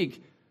after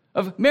week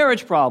of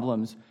marriage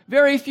problems.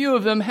 Very few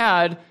of them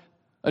had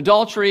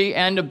adultery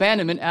and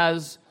abandonment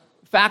as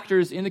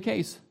factors in the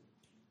case.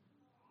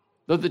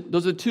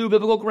 Those are the two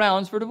biblical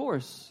grounds for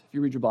divorce, if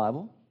you read your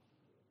Bible.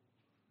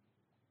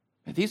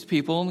 And these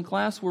people in the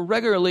class were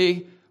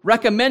regularly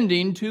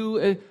recommending to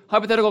a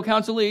hypothetical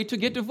counselee to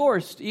get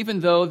divorced, even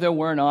though there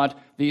were not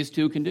these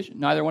two conditions,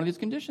 neither one of these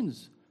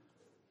conditions.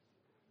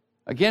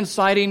 Again,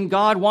 citing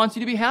God wants you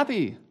to be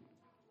happy.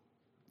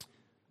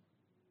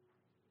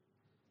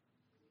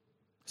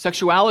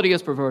 Sexuality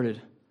is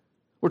perverted.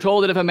 We're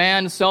told that if a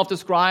man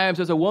self-describes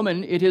as a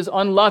woman, it is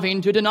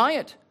unloving to deny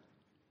it.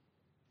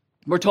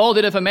 We're told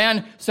that if a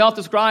man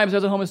self-describes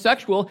as a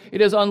homosexual,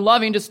 it is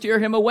unloving to steer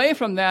him away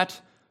from that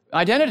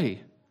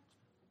identity.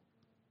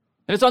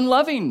 And it's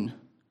unloving.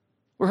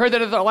 We heard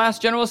that at our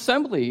last General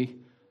Assembly,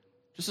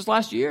 just this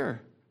last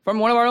year, from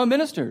one of our own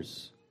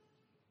ministers.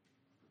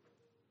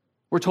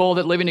 We're told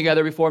that living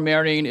together before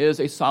marrying is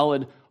a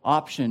solid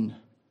option.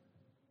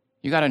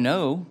 You got to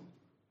know,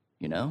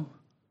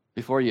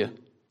 before you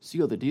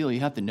seal the deal, you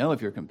have to know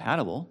if you're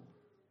compatible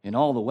in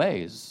all the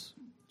ways,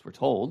 as we're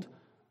told.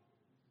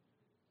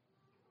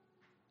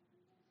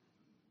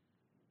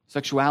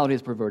 Sexuality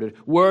is perverted.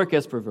 Work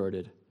is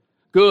perverted.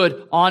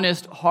 Good,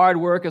 honest, hard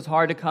work is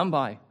hard to come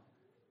by,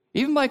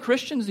 even by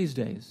Christians these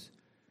days.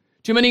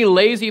 Too many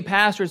lazy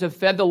pastors have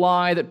fed the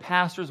lie that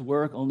pastors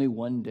work only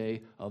one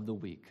day of the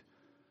week.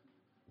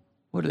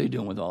 What are they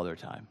doing with all their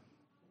time?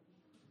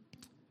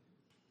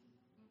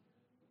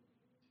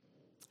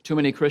 Too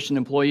many Christian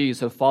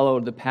employees have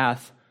followed the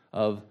path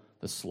of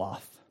the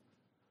sloth.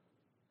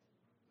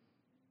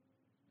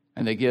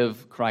 And they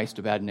give Christ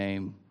a bad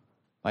name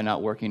by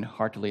not working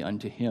heartily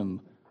unto him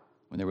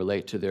when they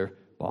relate to their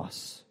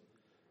boss.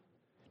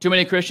 Too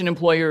many Christian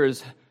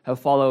employers have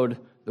followed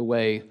the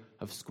way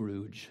of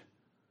Scrooge,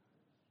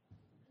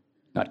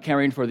 not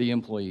caring for the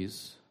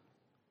employees,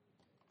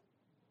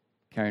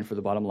 caring for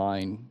the bottom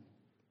line,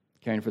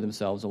 caring for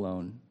themselves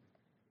alone.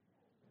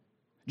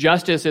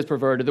 Justice is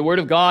perverted. The Word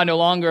of God no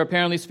longer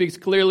apparently speaks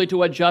clearly to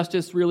what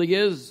justice really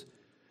is.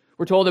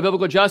 We're told that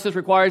biblical justice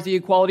requires the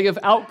equality of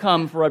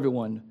outcome for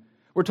everyone.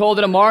 We're told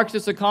that a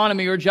Marxist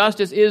economy or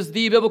justice is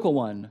the biblical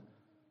one.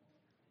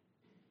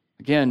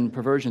 Again,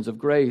 perversions of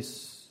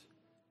grace.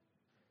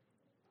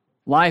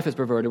 Life is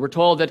perverted. We're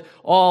told that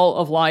all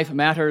of life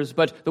matters,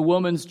 but the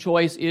woman's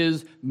choice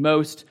is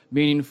most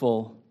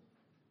meaningful.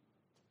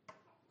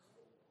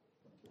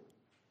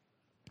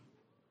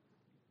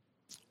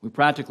 We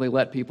practically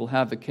let people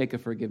have the cake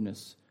of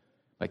forgiveness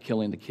by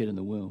killing the kid in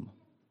the womb.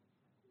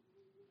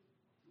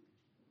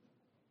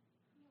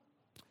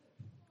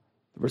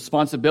 The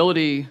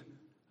responsibility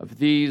of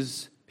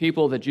these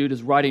people that Jude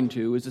is writing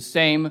to is the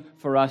same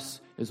for us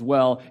as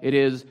well. It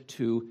is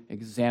to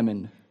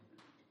examine.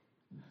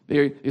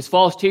 These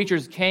false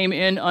teachers came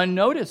in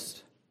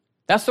unnoticed.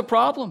 That's the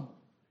problem.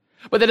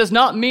 But that does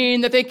not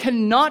mean that they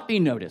cannot be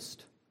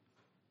noticed.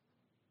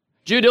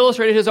 Jude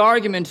illustrated his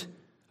argument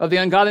of the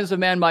ungodliness of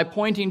man by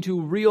pointing to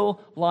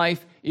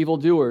real-life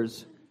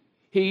evildoers.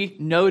 He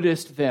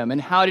noticed them. And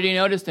how did he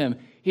notice them?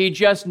 He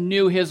just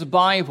knew his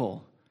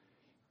Bible.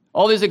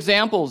 All these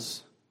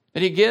examples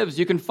that he gives,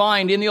 you can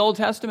find in the Old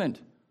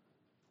Testament.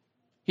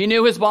 He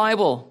knew his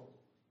Bible.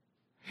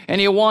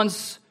 And he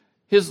wants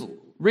his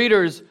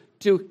readers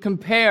to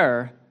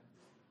compare,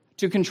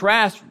 to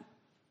contrast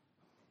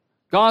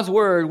God's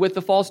Word with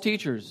the false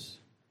teachers,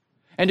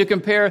 and to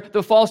compare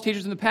the false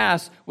teachers in the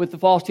past with the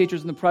false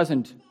teachers in the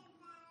present.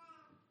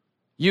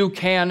 You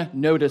can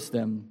notice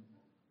them.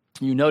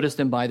 You notice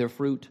them by their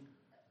fruit.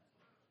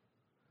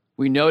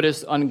 We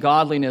notice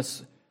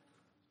ungodliness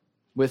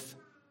with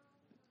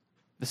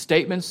the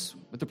statements,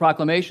 with the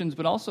proclamations,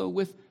 but also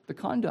with the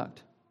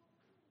conduct.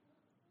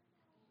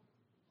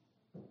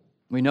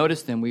 We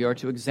notice them. We are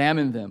to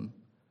examine them.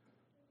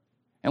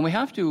 And we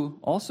have to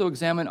also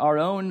examine our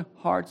own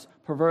heart's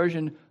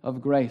perversion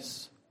of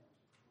grace.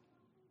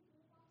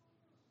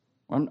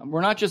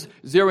 We're not just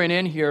zeroing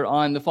in here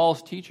on the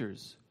false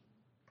teachers.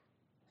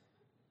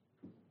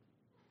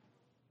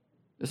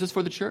 This is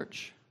for the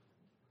church.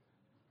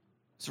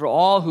 It's for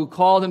all who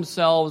call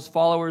themselves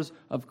followers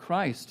of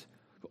Christ.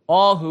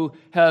 All who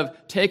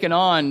have taken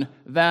on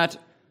that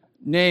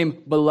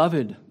name,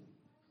 beloved.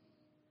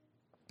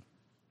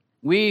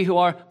 We who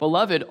are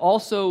beloved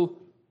also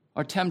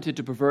are tempted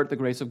to pervert the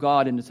grace of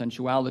God into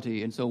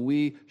sensuality, and so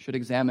we should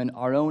examine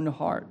our own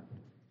heart.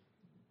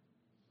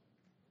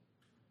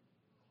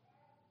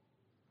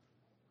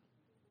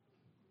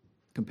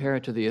 Compare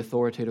it to the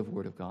authoritative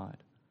Word of God.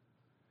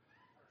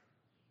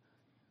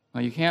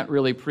 Now, you can't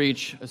really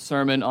preach a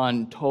sermon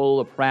on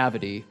total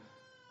depravity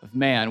of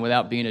man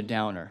without being a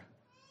downer.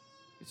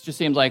 It just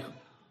seems like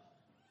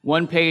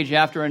one page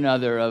after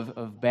another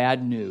of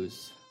bad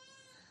news,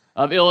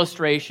 of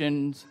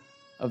illustrations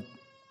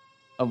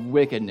of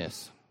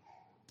wickedness.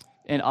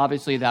 And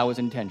obviously that was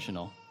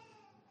intentional.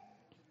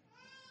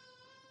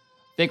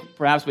 I think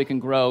perhaps we can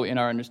grow in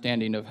our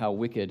understanding of how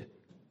wicked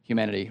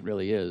humanity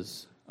really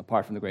is,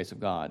 apart from the grace of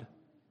God.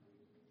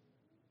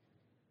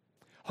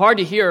 Hard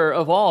to hear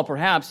of all,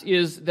 perhaps,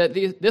 is that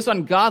this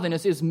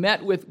ungodliness is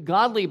met with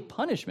godly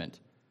punishment.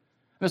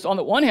 Because on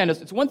the one hand,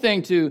 it's one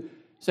thing to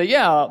say,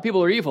 yeah,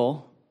 people are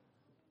evil,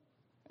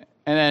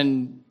 and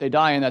then they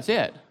die and that's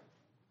it.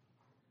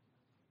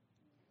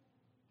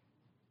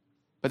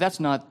 But that's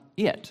not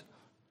it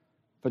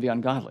for the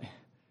ungodly.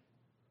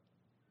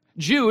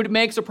 Jude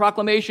makes a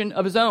proclamation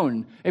of his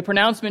own, a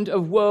pronouncement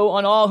of woe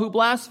on all who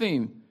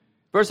blaspheme.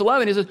 Verse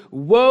 11, he says,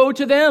 woe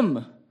to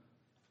them.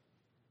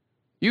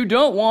 You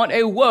don't want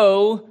a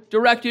woe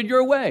directed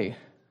your way.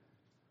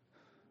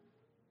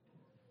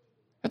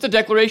 That's a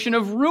declaration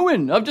of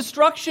ruin, of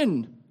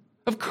destruction,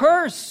 of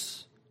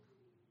curse.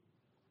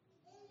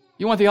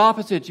 You want the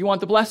opposite. You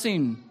want the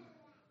blessing.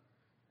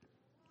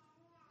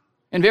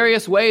 In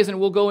various ways, and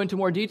we'll go into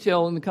more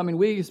detail in the coming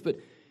weeks, but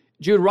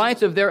Jude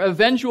writes of their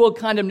eventual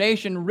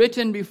condemnation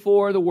written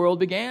before the world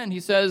began. He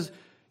says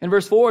in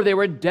verse 4, they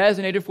were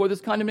designated for this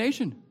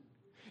condemnation.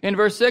 In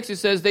verse 6, he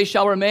says, they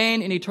shall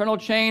remain in eternal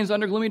chains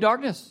under gloomy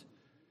darkness.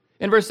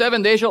 In verse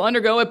 7, they shall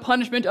undergo a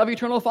punishment of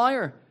eternal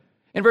fire.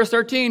 In verse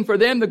 13, for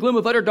them the gloom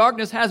of utter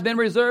darkness has been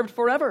reserved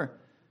forever.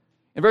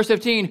 In verse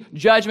 15,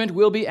 judgment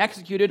will be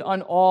executed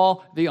on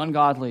all the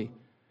ungodly.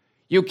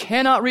 You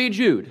cannot read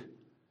Jude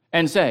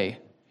and say,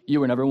 you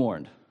were never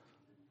warned.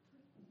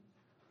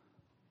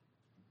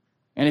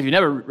 And if you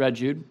never read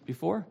Jude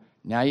before,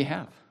 now you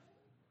have.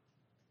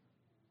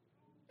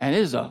 And it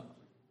is a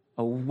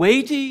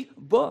weighty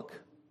book.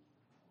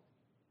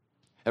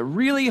 It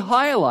really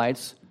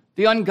highlights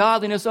the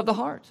ungodliness of the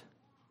heart.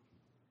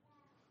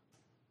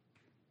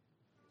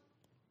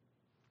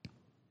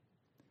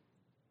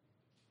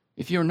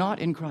 If you're not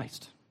in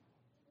Christ,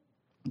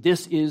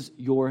 this is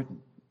your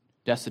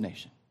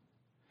destination.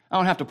 I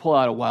don't have to pull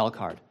out a wild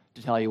card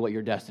to tell you what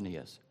your destiny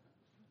is.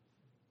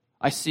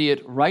 I see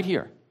it right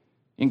here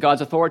in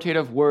God's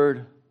authoritative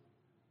word.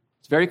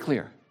 It's very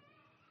clear.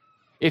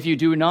 If you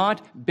do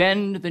not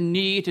bend the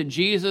knee to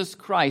Jesus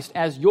Christ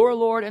as your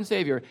Lord and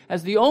Savior,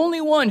 as the only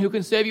one who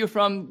can save you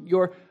from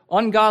your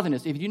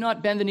ungodliness, if you do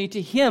not bend the knee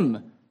to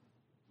Him,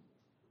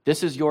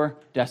 this is your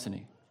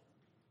destiny.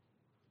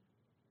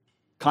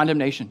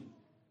 Condemnation,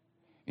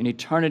 an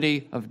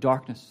eternity of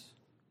darkness.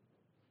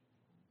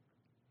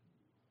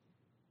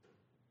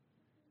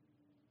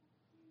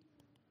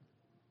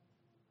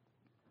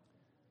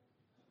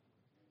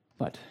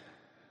 But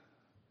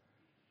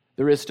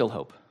there is still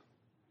hope.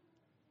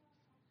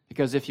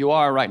 Because if you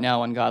are right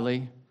now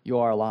ungodly, you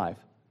are alive.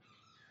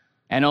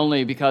 And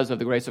only because of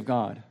the grace of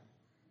God.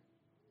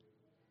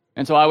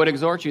 And so I would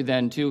exhort you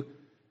then to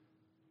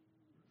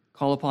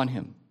call upon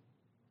Him,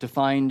 to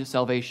find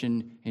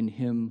salvation in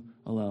Him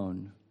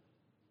alone.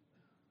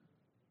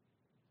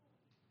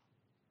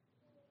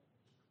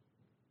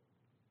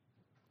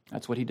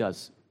 That's what He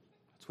does.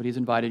 That's what He's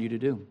invited you to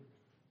do.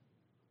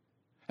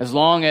 As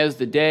long as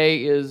the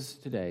day is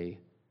today,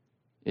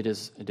 it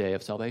is a day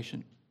of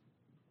salvation.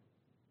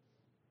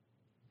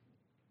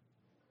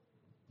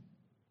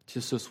 It's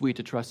just so sweet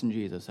to trust in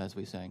Jesus, as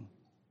we sang.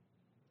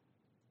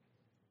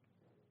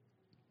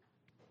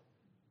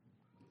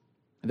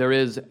 There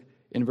is,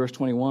 in verse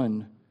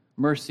 21,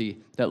 mercy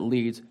that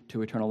leads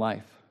to eternal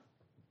life.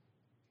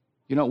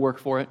 You don't work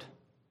for it.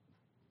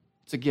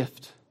 It's a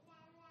gift.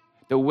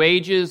 The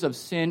wages of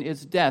sin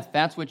is death.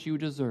 That's what you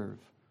deserve.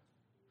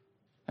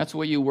 That's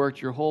what you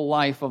worked your whole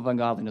life of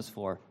ungodliness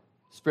for.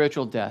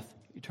 Spiritual death,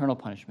 eternal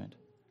punishment.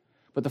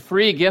 But the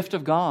free gift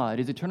of God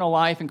is eternal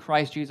life in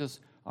Christ Jesus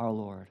our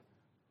Lord.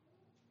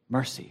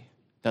 Mercy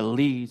that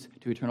leads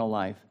to eternal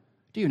life.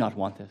 Do you not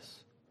want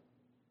this?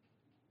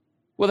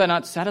 Will that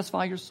not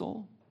satisfy your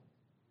soul?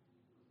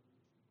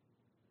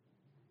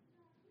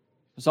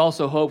 There's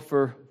also hope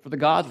for the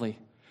godly,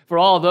 for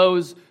all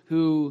those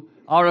who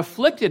are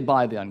afflicted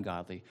by the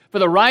ungodly, for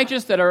the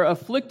righteous that are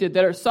afflicted,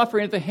 that are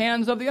suffering at the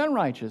hands of the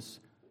unrighteous.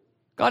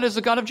 God is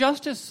a God of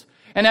justice.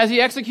 And as He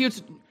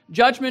executes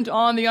judgment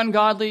on the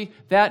ungodly,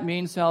 that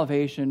means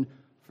salvation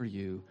for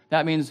you.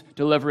 That means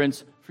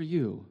deliverance for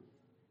you.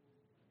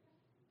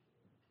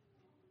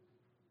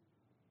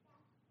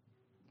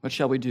 What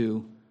shall we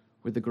do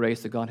with the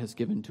grace that God has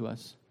given to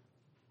us?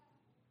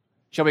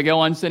 Shall we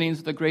go on sinning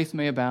so that grace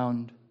may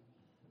abound?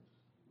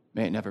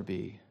 May it never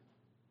be.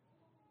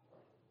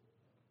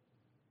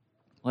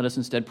 Let us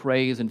instead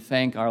praise and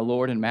thank our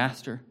Lord and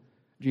Master,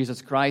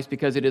 Jesus Christ,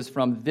 because it is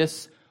from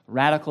this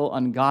radical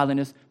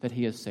ungodliness that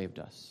He has saved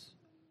us.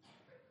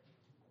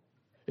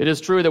 It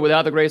is true that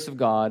without the grace of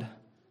God,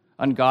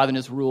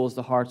 ungodliness rules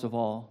the hearts of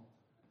all.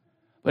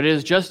 But it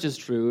is just as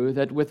true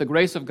that with the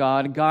grace of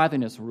God,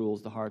 godliness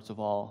rules the hearts of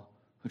all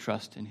who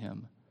trust in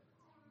Him.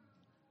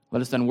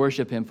 Let us then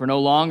worship Him, for no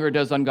longer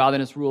does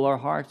ungodliness rule our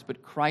hearts,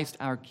 but Christ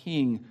our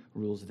King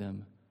rules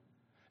them.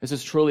 This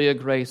is truly a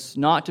grace,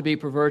 not to be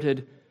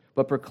perverted,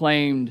 but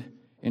proclaimed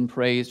in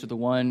praise to the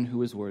one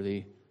who is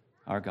worthy,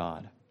 our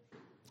God.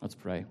 Let's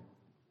pray.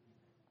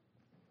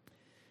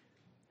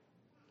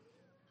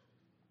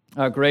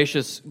 Our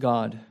gracious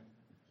God,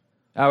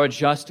 our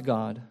just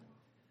God,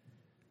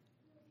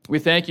 we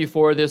thank You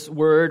for this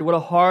word. What a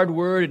hard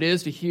word it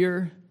is to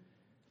hear,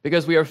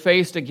 because we are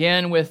faced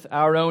again with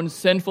our own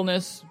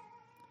sinfulness,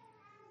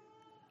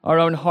 our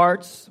own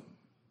hearts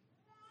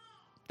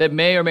that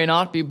may or may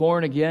not be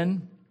born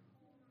again.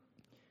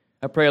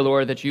 I pray,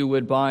 Lord, that You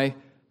would, by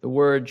the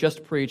word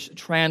just preached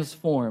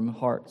transform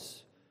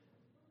hearts.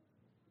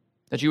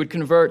 That you would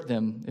convert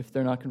them if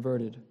they're not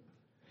converted.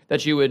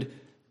 That you would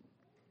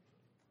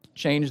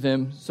change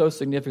them so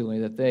significantly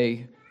that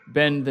they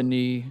bend the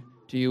knee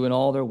to you in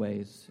all their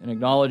ways and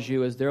acknowledge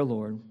you as their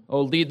Lord.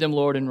 Oh, lead them,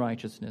 Lord, in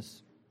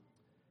righteousness.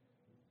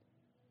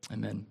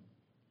 Amen.